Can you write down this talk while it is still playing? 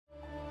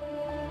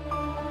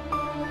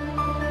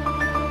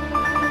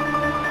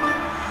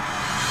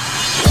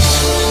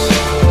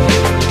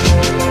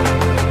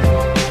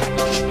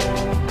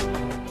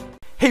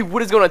Hey,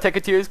 what is going on,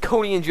 Tekkiteers?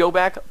 Cody and Joe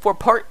back for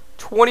part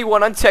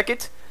 21 on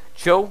Tekkit.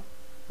 Joe,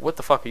 what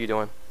the fuck are you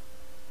doing?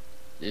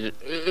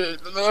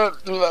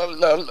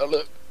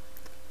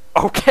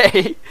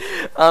 Okay.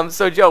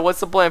 So Joe,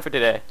 what's the plan for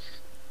today?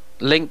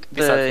 Link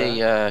Besides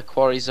the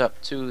quarries up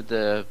to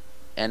the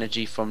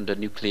energy from the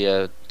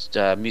nuclear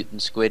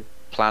mutant squid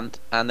plant,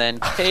 and then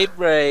cave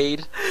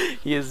raid.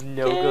 He has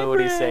no Cave clue what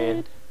he's saying.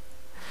 raid.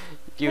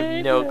 You have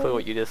Cave no clue raid.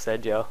 what you just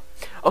said, Joe.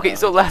 Okay, No,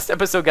 so I last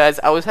episode, guys,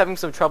 I was having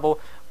some trouble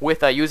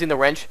with using the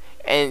wrench,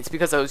 and it's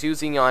because I was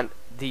using on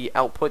the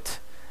output,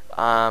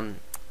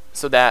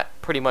 so that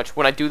pretty much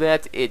when I do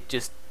that, it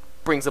just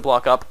brings the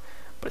block up.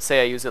 But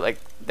say I use it like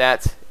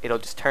that, it'll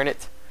just turn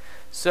it.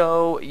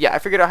 So yeah, I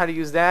figured out how to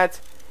use that,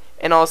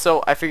 and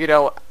also I figured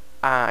out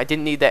I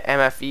didn't need that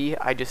MFE.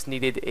 I just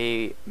needed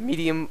a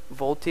medium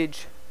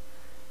voltage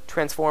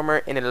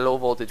transformer and a low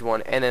voltage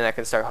one, and then I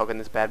can start hooking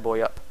this bad boy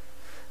up.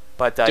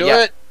 But Do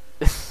yeah. it.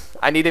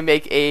 I need to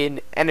make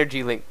an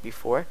energy link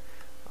before.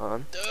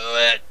 Do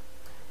it.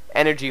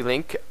 Energy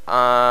link.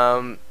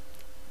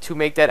 To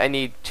make that, I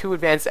need 2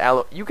 advanced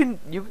alloy.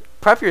 You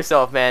prep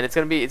yourself, man. It's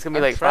gonna be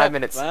like 5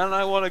 minutes. Man,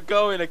 I want to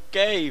go in a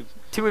cave.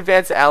 2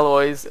 advanced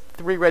alloys,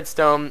 3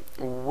 redstone,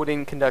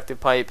 wooden conductive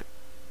pipe,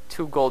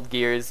 2 gold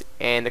gears,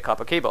 and a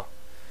copper cable.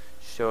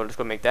 So let's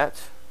go make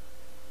that.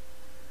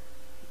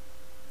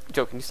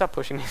 Joe, can you stop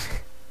pushing me?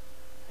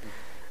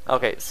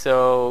 Okay,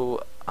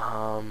 so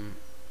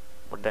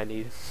what did I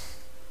need?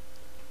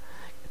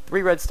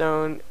 3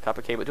 redstone,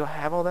 copper cable. Do I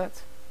have all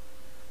that?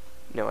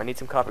 No, I need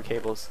some copper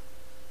cables.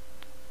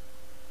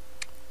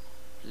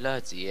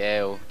 Bloody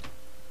hell,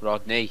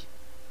 Rodney.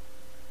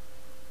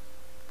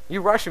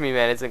 You rushing me,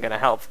 man, isn't gonna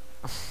help.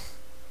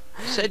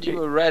 You said you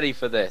were ready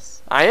for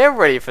this. I am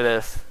ready for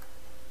this.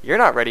 You're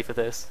not ready for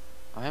this.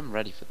 I am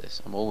ready for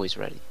this. I'm always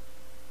ready.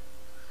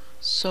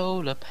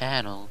 Solar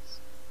panels.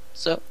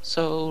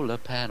 Solar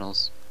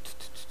panels.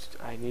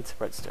 I need some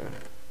redstone.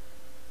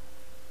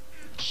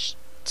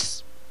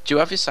 Do you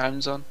have your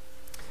sounds on?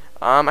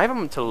 I have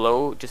them to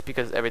low just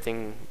because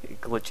everything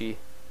glitchy.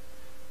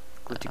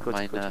 Glitchy.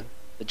 Mine,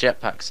 the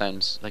jetpack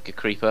sounds like a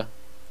creeper.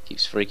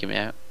 Keeps freaking me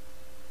out.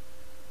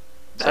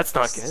 That's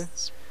not good.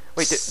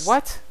 Wait,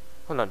 what?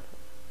 Hold on.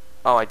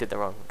 Oh, I did that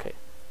wrong. Okay.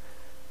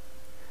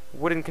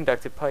 Wooden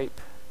conductive pipe.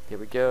 There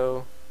we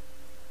go.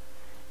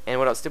 And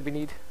what else did we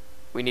need?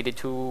 We needed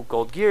 2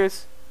 gold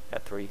gears.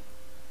 Got 3.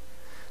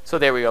 So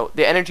there we go.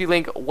 The energy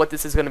link, what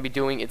this is going to be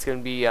doing, it's going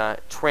to be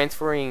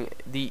transferring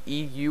the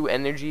EU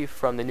energy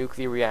from the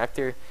nuclear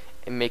reactor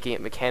and making it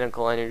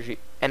mechanical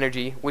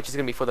energy, which is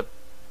going to be for the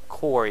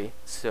quarry.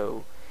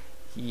 So,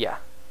 yeah.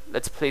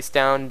 Let's place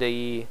down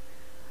the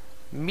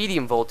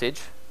medium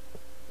voltage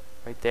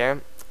right there.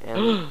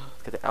 And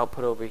let's get the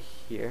output over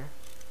here.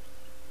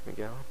 There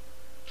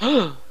we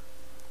go.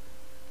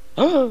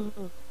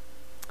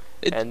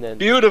 It's and then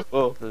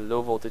beautiful. the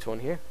low voltage one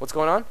here. What's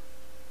going on?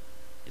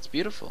 It's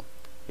beautiful.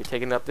 You're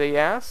taking up the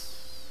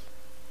ass?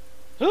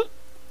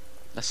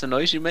 That's the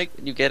noise you make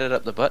when you get it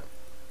up the butt.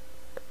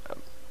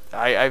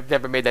 I've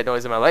never made that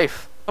noise in my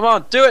life. Come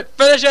on, do it!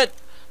 Finish it!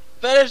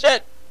 Finish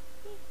it!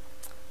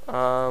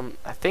 I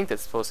think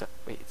that's supposed to...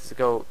 Wait, does it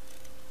go...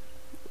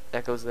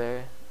 That goes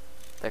there.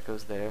 That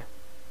goes there.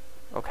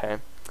 Okay. I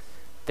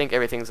think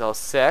everything's all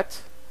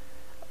set.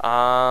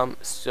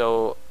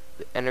 So,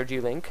 the energy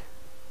link.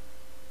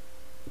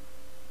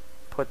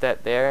 Put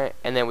that there,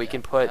 and then we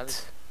can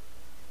put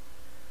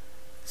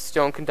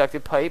stone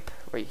conductive pipe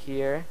right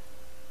here,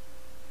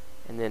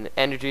 and then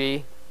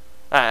energy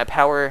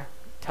power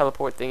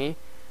teleport thingy.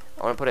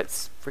 I want to put it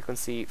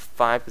frequency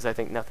 5 because I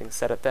think nothing's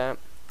set at that.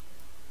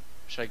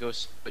 Should I go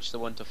switch the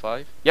 1 to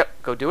 5?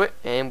 Yep, go do it,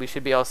 and we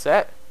should be all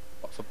set.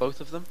 What, for both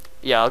of them?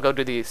 Yeah, I'll go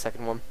do the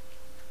second one.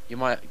 You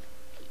might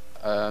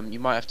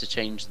have to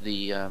change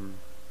the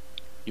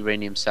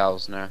uranium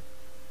cells now.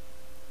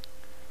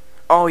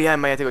 Oh yeah, I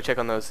might have to go check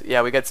on those.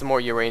 Yeah, we got some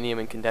more uranium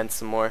and condense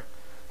some more.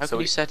 How So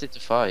can you set it to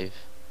 5?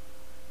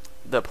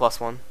 The plus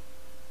one.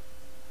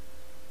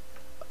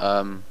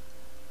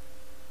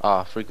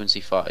 Frequency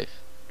 5.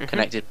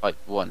 Connected pipe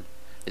 1.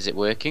 Is it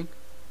working?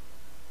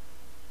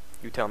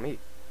 You tell me.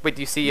 Wait,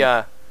 do you see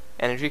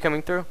energy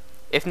coming through?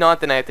 If not,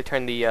 then I have to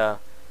turn the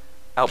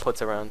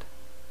outputs around.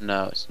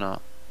 No, it's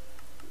not.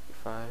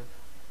 5.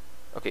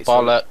 Okay,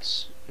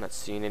 Bollocks. I'm not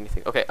seeing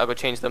anything. Okay, I'll go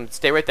change them.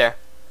 Stay right there.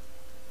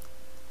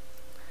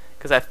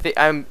 Cause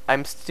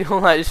I'm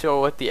still not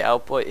sure what the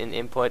output and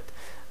input.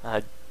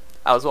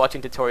 I was watching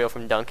a tutorial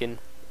from Duncan,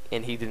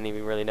 and he didn't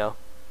even really know.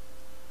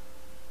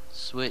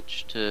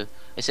 Switch to...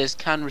 It says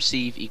can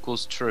receive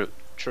equals true.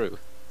 True.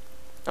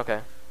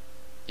 Okay.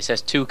 It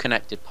says 2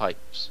 connected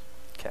pipes.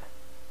 Okay.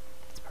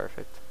 That's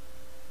perfect.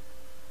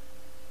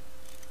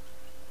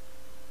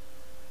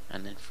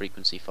 And then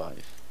frequency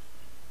 5.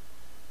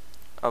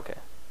 Okay.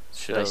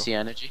 Should I see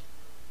energy?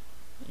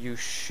 You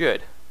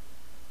should.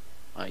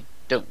 I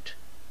don't.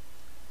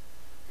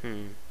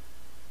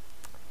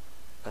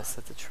 That's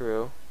set to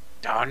true.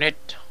 Darn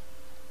it.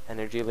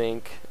 Energy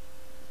link.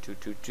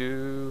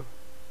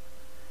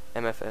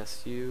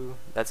 MFSU.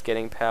 That's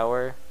getting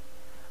power.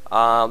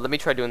 Let me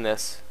try doing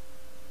this.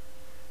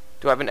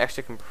 Do I have an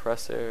extra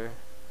compressor?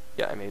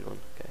 Yeah, I made one.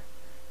 Okay.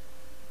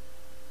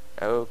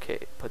 Okay,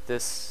 put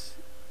this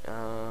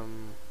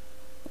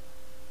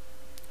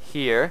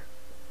here.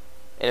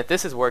 And if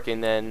this is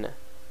working, then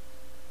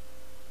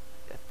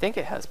I think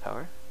it has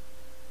power.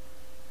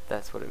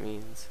 That's what it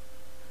means.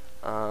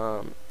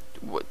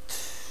 What?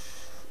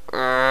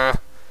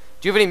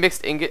 Do you have any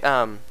mixed ingot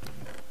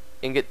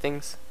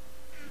things?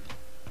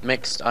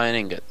 Mixed iron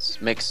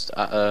ingots. Mixed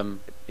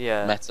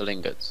Yeah. metal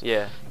ingots.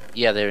 Yeah.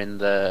 Yeah, they're in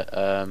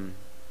the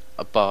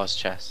a bar's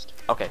chest.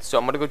 Okay, so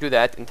I'm gonna go do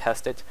that and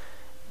test it.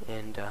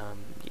 And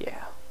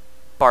yeah.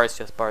 Bars,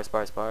 just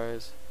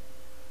bars.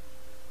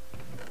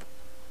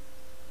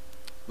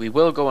 We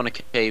will go on a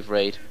cave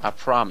raid. I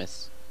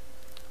promise.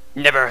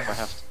 Never.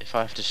 If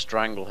I have to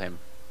strangle him.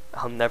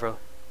 I'll never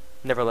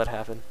let it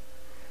happen.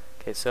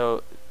 Okay,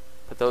 so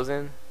put those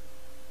in.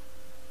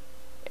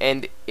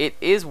 And it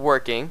is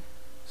working,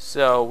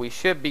 so we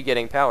should be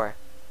getting power.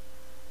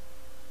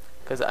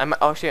 Cause I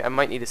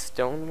might need a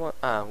stone one,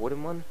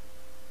 wooden one.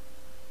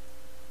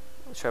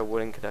 Let's try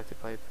wooden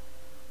conductive pipe.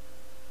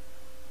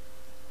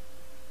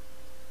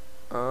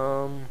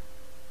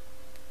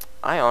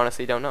 I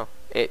honestly don't know.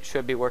 It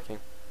should be working.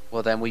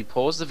 Well, then we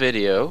pause the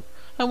video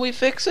and we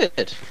fix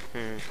it.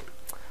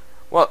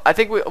 Well, I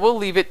think we'll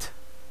leave it.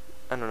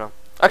 I don't know.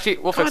 Actually,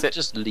 we'll fix it.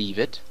 Just leave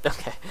it.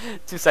 Okay,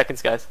 2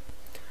 seconds, guys.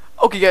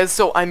 Okay, guys.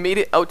 So I made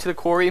it out to the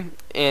quarry,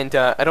 and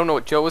I don't know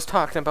what Joe was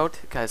talking about.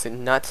 Guys, a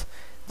nut.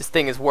 This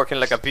thing is working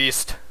like a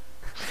beast.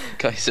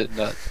 Guy's a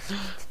nut.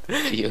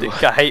 The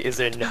guy is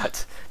a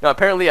nut. No,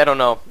 apparently I don't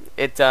know.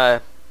 It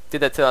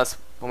did that to us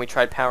when we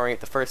tried powering it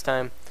the first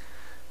time.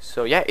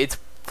 So yeah, it's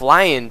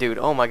flying, dude.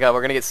 Oh my god,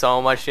 we're gonna get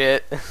so much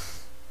shit.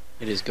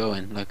 It is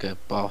going like a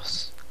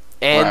boss.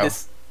 And wow.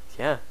 this,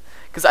 yeah,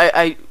 because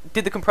I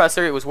did the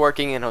compressor, it was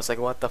working, and I was like,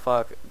 what the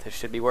fuck? This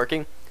should be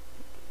working,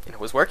 and it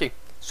was working.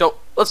 So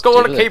let's go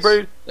on a cave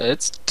raid.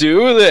 Let's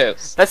do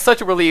this. That's such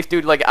a relief,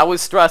 dude. Like I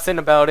was stressing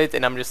about it,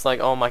 and I'm just like,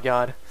 oh my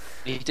god.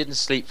 He didn't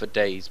sleep for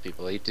days,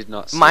 people. He did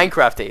not sleep.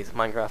 Minecraft days.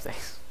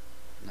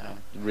 No,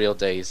 real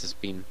days has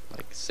been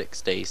like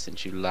 6 days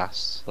since you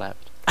last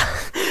slept.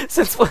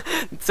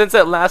 since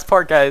that last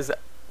part, guys,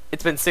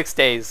 it's been 6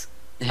 days.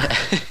 Yeah.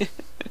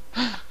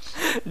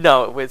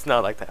 No, it's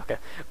not like that. Okay,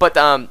 but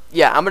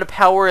yeah, I'm gonna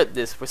power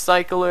this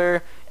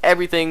recycler,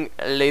 everything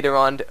later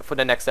on for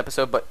the next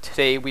episode. But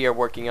today we are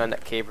working on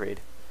that cave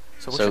raid.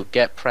 So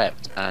get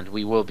prepped, and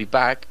we will be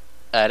back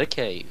at a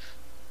cave.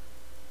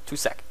 2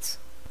 seconds.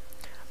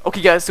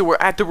 Okay, guys, so we're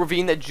at the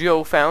ravine that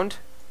Joe found.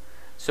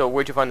 So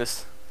where'd you find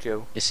this,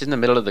 Joe? It's in the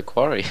middle of the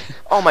quarry.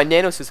 Oh, my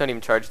nanosuit's not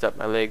even charged up.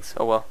 My legs.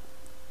 Oh well.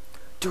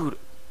 Dude,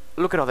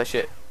 look at all that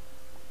shit.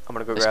 I'm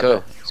gonna go grab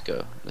it. Let's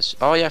go.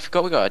 Oh yeah, I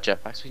forgot we got a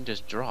jetpack, so we can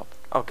just drop.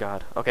 Oh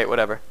god. Okay,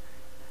 whatever.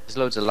 There's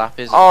loads of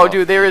lapis. Oh,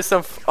 dude, there is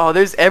some. Oh,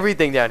 there's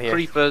everything down here.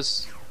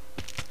 Creepers.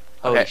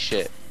 Holy Okay.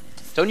 shit!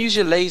 Don't use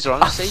your laser. I'm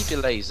gonna save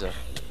your laser.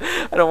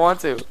 I don't want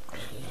to.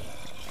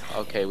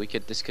 Okay,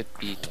 this could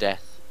be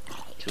death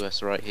to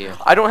us right here.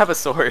 I don't have a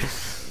sword.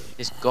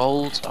 This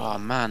gold. Oh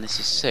man, this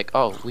is sick.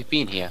 Oh, we've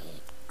been here.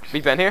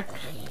 We've been here.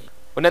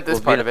 Well, not this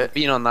part of it.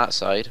 Been on that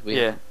side.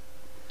 Yeah.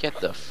 Get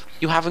the.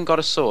 You haven't got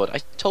a sword. I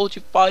told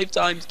you 5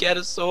 times. Get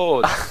a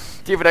sword.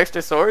 Do you have an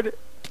extra sword?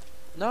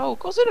 No, of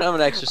course I don't have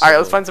an extra sword. Alright,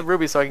 let's find some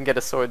rubies so I can get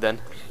a sword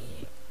then.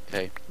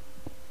 Okay.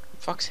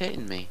 Fuck's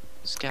hitting me.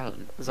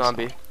 Skeleton.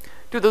 Zombie.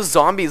 Dude, those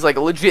zombies, like,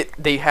 legit,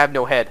 they have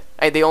no head.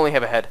 They only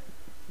have a head.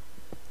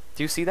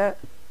 Do you see that?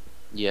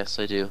 Yes,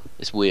 I do.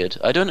 It's weird.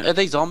 I don't. Are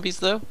they zombies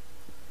though?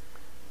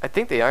 I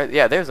think they are.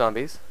 Yeah, they're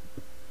zombies.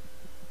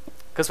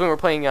 Because when we're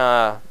playing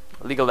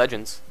League of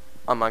Legends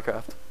on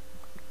Minecraft.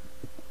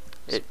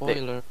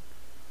 Spoiler.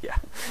 Yeah.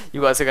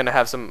 You guys are going to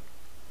have some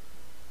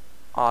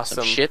awesome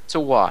Some shit to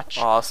watch.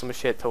 Awesome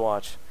shit to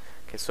watch.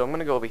 Okay, so I'm going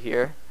to go over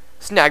here.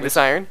 Snag this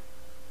iron.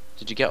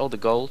 Did you get all the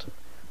gold?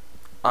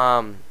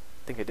 I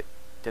think I did.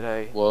 Did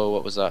I? Whoa,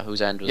 what was that?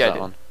 Whose end was Yeah, that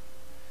on?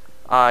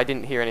 I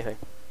didn't hear anything.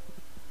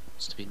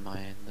 Must have been my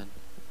end then.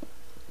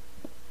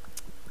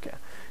 Okay.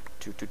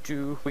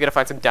 We gotta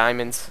find some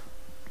diamonds.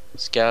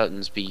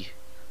 Skeletons be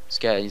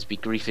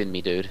griefing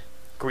me, dude.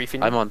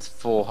 Griefing. I'm on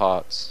 4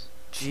 hearts.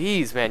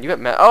 Jeez, man, you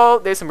got oh,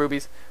 there's some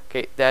rubies.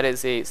 Okay, that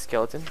is a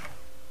skeleton.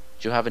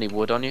 Do you have any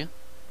wood on you?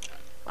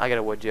 I got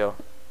a wood, Joe.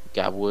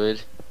 Got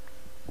wood.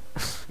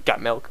 Got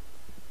milk.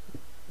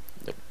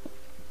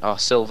 Oh,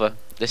 silver.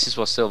 This is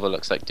what silver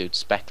looks like, dude.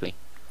 Speckly.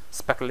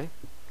 Speckly.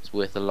 It's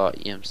worth a lot,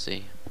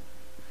 EMC.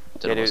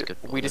 Yeah, dude.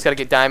 We just gotta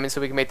get diamonds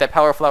so we can make that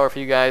power flower for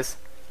you guys.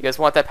 You guys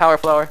want that power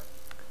flower?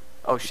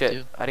 Oh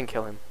shit! I didn't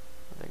kill him.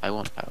 I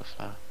want power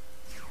flower.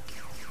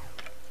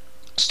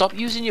 Stop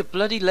using your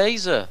bloody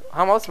laser.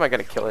 How else am I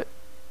gonna kill it?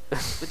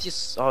 With your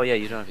oh yeah,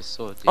 you don't have your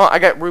sword. Oh, I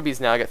got rubies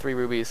now. I got 3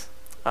 rubies.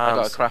 I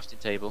got a crafting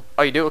table.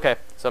 Oh, you do? Okay.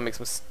 So I'll make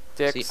some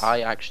sticks. See,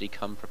 I actually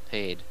come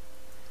prepared.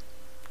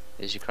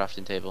 Here's your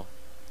crafting table.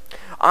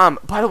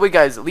 By the way,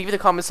 guys, leave in the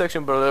comment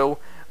section below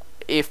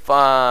if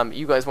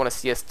you guys want to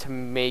see us to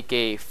make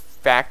a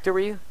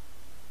factory.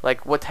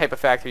 Like, what type of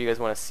factory you guys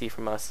want to see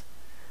from us?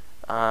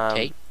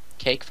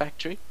 Cake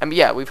Factory? I mean,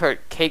 yeah, we've heard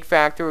Cake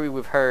Factory.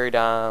 We've heard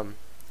there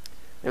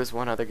was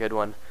one other good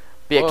one.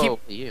 But yeah, Whoa,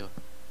 you.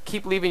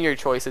 keep leaving your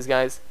choices,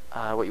 guys.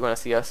 What you want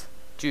to see us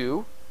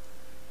do?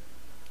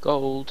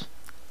 Gold.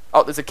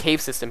 Oh, there's a cave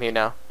system here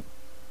now.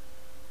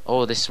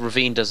 Oh, this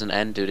ravine doesn't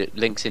end, dude. It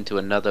links into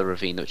another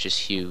ravine, which is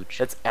huge.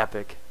 That's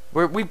epic.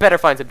 We better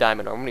find some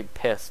diamond, or I'm gonna be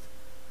pissed.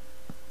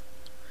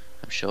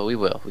 I'm sure we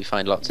will. We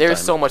find lots of There's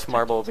diamonds. so much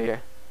marble over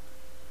here.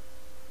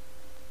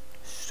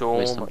 So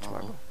Where's the much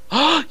marble.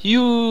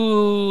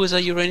 You is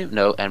that uranium?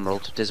 No,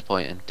 emerald.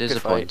 Disappointing.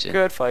 Disappointing.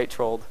 Good fight,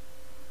 trolled.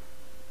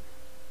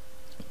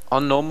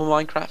 On normal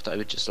Minecraft, I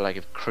would just like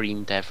have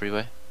creamed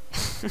everywhere.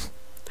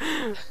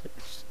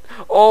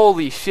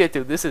 Holy shit,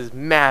 dude! This is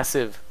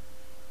massive.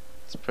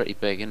 It's pretty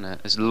big, isn't it?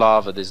 There's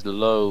lava. There's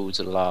loads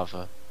of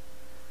lava.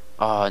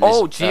 Oh, and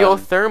Oh, there's,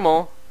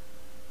 geothermal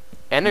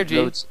energy.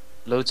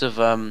 loads of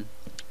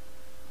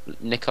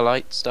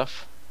Nicolite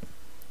stuff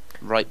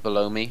right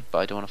below me, but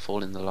I don't want to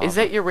fall in the lava. Is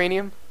that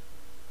uranium?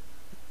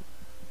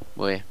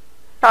 Where?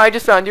 I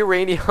just found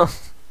uranium.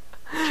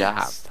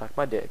 Jab. Suck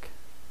my dick.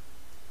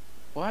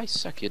 Why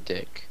suck your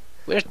dick?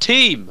 We're a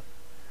team.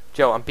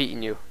 Joe, I'm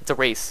beating you. It's a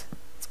race.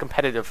 It's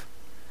competitive.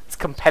 It's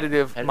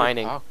competitive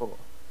mining. Parkour.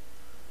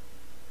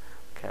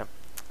 Okay.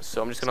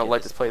 So I'm just gonna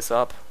light this place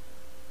up.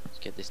 Let's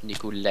get this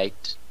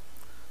Nicolite.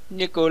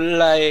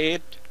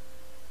 Nicolite.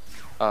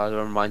 Oh, that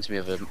reminds me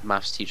of a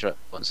maths teacher I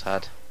once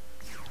had.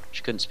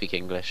 She couldn't speak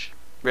English.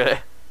 Really?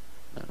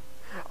 No.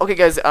 Okay,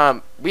 guys.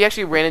 We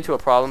actually ran into a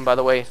problem, by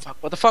the way. Fuck,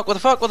 what the fuck? What the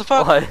fuck? What the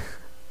fuck? What?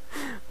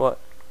 What?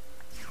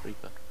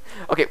 Creeper.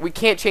 Okay, we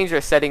can't change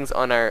our settings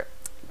on our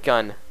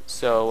gun,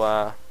 so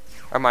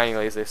our mining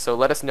laser. So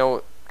let us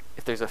know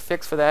if there's a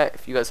fix for that.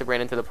 If you guys have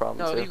ran into the problem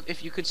No, too.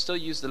 if you could still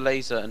use the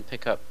laser and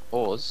pick up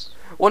ores.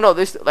 Well, no,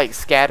 this like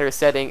scatter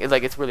setting is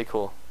like it's really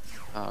cool.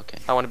 Oh, okay.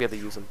 I want to be able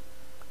to use them.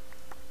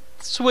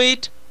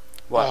 Sweet.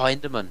 What? Oh,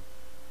 Enderman.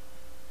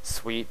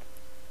 Sweet.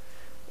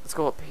 Let's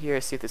go up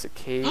here, see if there's a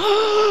cave.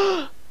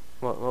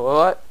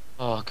 What?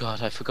 Oh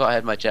god, I forgot I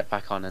had my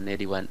jetpack on and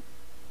nearly went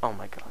Oh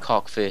my god.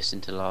 cock first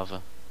into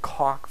lava.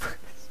 Cock.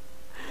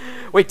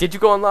 Wait, did you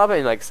go on lava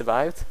and like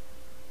survived?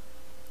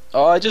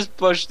 Oh, I just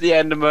pushed the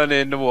Enderman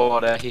in the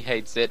water. He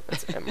hates it.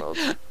 That's emerald.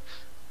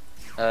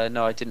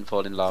 No, I didn't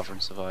fall in lava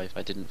and survive.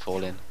 I didn't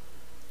fall in.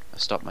 I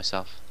stopped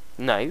myself.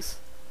 Nice.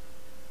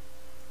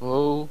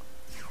 Whoa.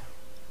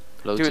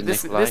 Loads Dude, of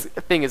this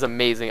Nicolite. thing is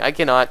amazing. I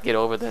cannot get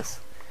over this.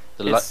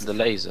 The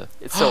laser.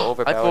 It's so I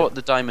overpowered. brought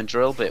the diamond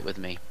drill bit with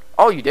me.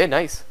 Oh, you did?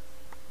 Nice.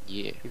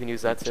 Yeah. You can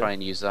use that too. Try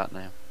and use that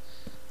now.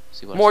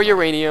 See what More it's like.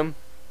 uranium.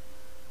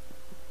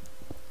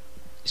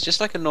 It's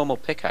just like a normal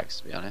pickaxe,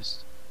 to be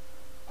honest.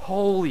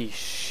 Holy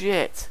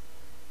shit.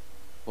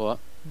 What?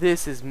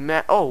 This is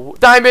oh,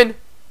 diamond!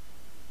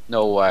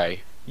 No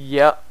way.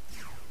 Yep.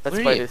 That's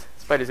Where are you?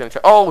 Spider's gonna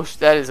try. Oh,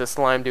 that is a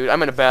slime, dude.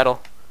 I'm in a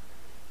battle.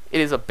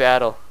 It is a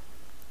battle.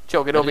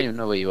 Joe, get I over don't here. even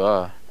know where you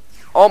are.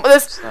 Oh,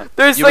 there's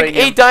like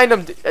Uranium. 8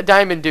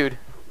 diamond, dude.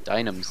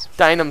 Dynams.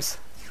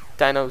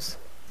 Dinos.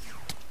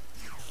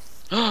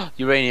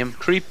 Uranium.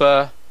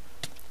 Creeper.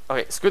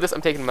 Okay, screw this.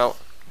 I'm taking them out.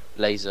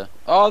 Laser.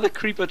 Oh, the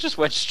creeper just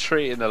went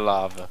straight in the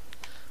lava.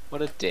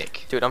 What a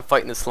dick. Dude, I'm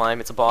fighting the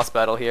slime. It's a boss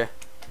battle here.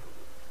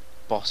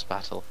 Boss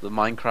battle. The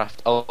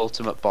Minecraft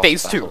ultimate boss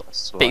Phase battle. 2.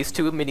 Slime. Phase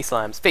 2 mini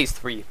slimes. Phase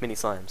 3 mini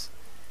slimes.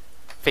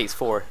 Phase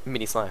 4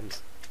 mini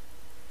slimes.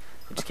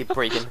 We just keep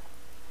breaking.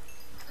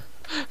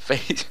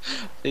 Phase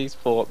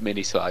 4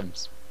 mini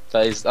slimes.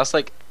 That's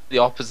like the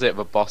opposite of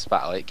a boss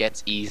battle. It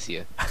gets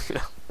easier.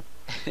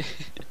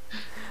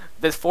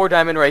 There's 4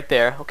 diamond right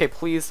there. Okay,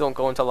 please don't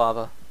go into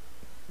lava.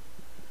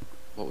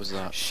 What was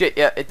that? Shit,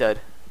 yeah, it did.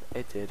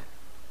 It did.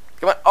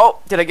 Come on. Oh,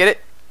 did I get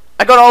it?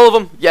 I got all of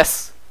them.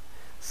 Yes.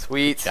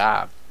 Sweet. Good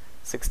job.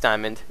 6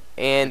 diamond.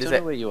 And I is don't that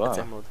know where you that's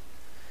are. emerald.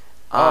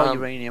 Oh,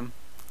 uranium.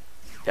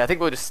 Yeah, I think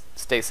we'll just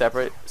stay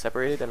separated.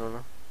 I don't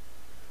know.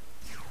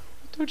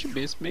 Don't you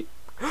miss me?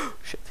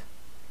 Shit.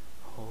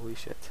 Holy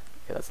shit.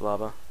 Okay, that's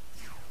lava.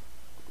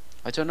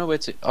 I don't know where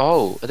to.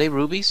 Oh, are they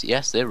rubies?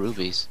 Yes, they're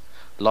rubies.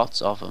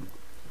 Lots of them.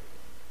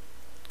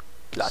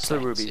 Lots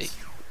of rubies.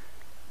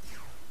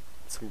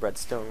 Some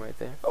redstone right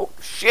there. Oh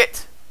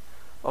shit.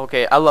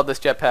 Okay, I love this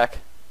jetpack.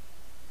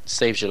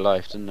 Saves your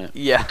life, doesn't it?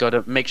 Yeah. You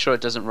gotta make sure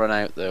it doesn't run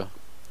out though.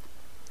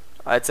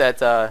 It's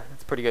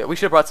pretty good. We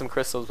should have brought some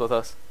crystals with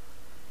us.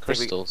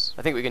 Crystals.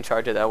 I think we can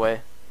charge it that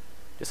way.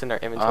 Just in our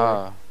inventory.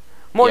 Ah.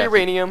 More yeah,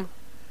 uranium.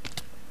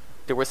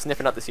 Dude, we're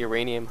sniffing out this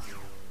uranium.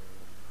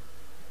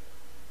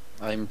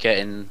 I'm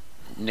getting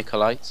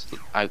Nicolite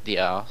out the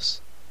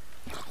arse.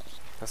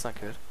 That's not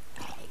good.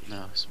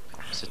 No, it's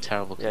a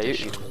terrible Yeah,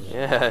 condition.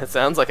 yeah, it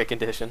sounds like a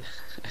condition.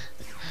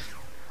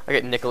 I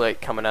get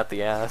Nicolite coming out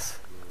the ass.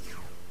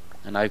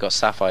 And I got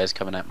sapphires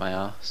coming out my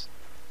arse.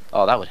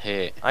 Oh, that would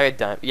hurt. I got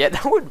diamond. Yeah,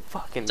 that would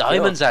fucking kill.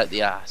 Diamonds out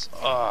the ass.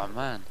 Oh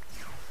man,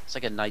 it's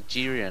like a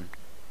Nigerian.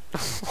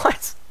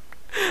 What?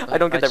 I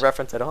don't get that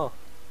reference at all.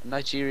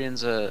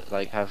 Nigerians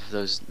like have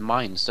those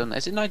mines, don't they?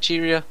 Is it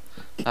Nigeria?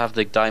 Have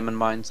the diamond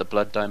mines, the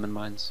blood diamond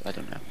mines? I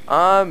don't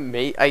know.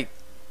 Mate, I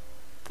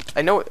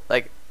know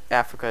like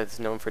Africa is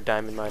known for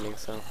diamond mining,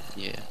 so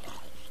Yeah.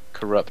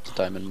 Corrupt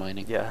diamond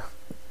mining. yeah.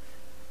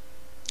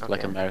 Like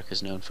Okay.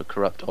 America's known for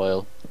corrupt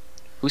oil.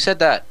 Who said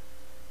that?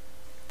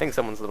 I think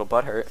someone's little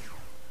butt hurt.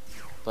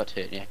 But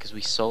yeah, because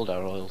we sold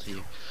our oil to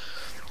you.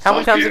 How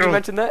many Fuck times did you you.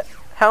 mention that?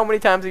 How many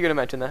times are you gonna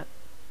mention that?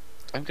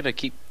 I'm gonna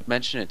keep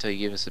mentioning it till you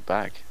give us it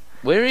back.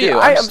 Where are Dude, you?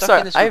 I'm stuck sorry.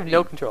 in this I have no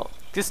ravine. control.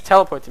 Just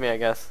teleport to me, I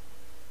guess.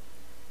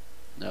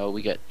 No,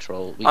 we get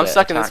troll. We I'm get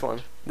stuck in this attacked.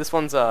 one. This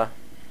one's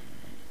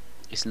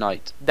It's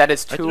night. that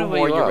is I 2 don't know where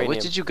more you are. uranium. Where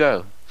did you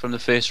go? From the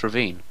first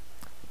ravine?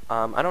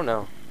 I don't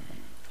know.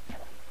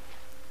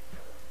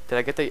 Did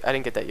I get the? I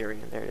didn't get that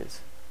uranium. There it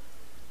is.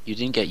 You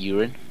didn't get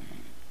urine?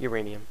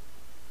 Uranium.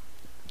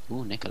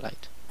 Ooh,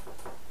 Nicolite.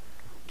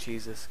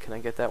 Jesus, can I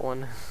get that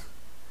one?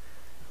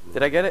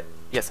 Did I get it?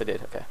 Yes, I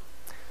did. Okay.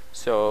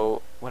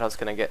 So, what else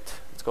can I get?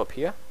 Let's go up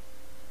here.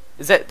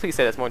 Is that? Please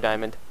say that's more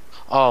diamond.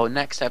 Oh,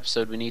 next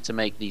episode we need to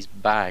make these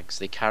bags.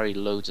 They carry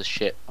loads of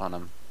shit on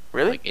them.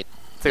 Really? Like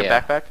It's like yeah.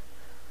 a backpack.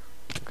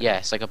 Yeah,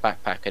 it's like a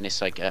backpack, and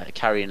it's like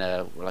carrying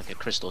a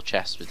crystal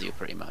chest with you,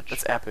 pretty much.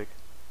 That's epic.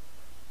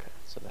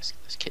 So that's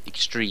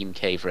extreme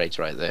cave raids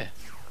right there.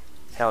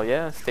 Hell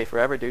yeah! Stay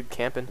forever, dude.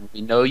 Camping. We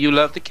know you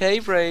love the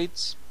cave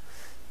raids.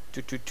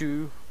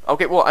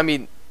 Okay, well, I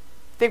mean,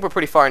 I think we're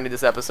pretty far into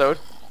this episode.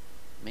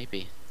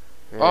 Maybe.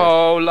 Yeah.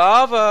 Oh,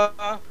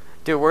 lava!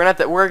 Dude, we're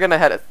gonna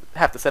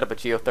have to set up a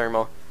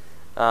geothermal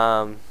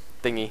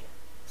thingy.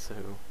 So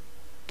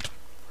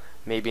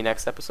maybe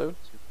next episode.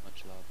 Too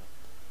much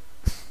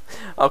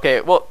lava.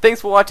 Okay, well, thanks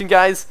for watching,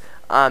 guys.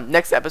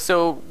 Next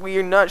episode,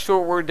 we're not sure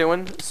what we're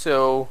doing,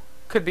 so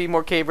could be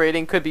more cave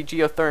raiding, could be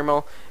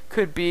geothermal,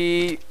 could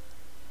be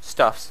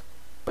stuffs.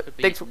 But Could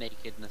be thanks for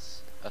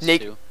nakedness. Us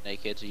Nak- two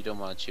naked. You don't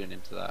want to tune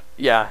into that.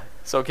 yeah.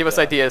 So give us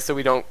Yeah. ideas so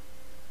we don't.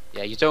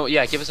 Yeah, you don't.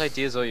 Yeah, give us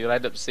ideas or you'll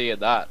end up seeing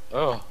that.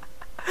 Oh.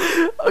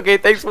 Okay,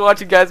 thanks for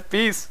watching, guys.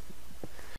 Peace.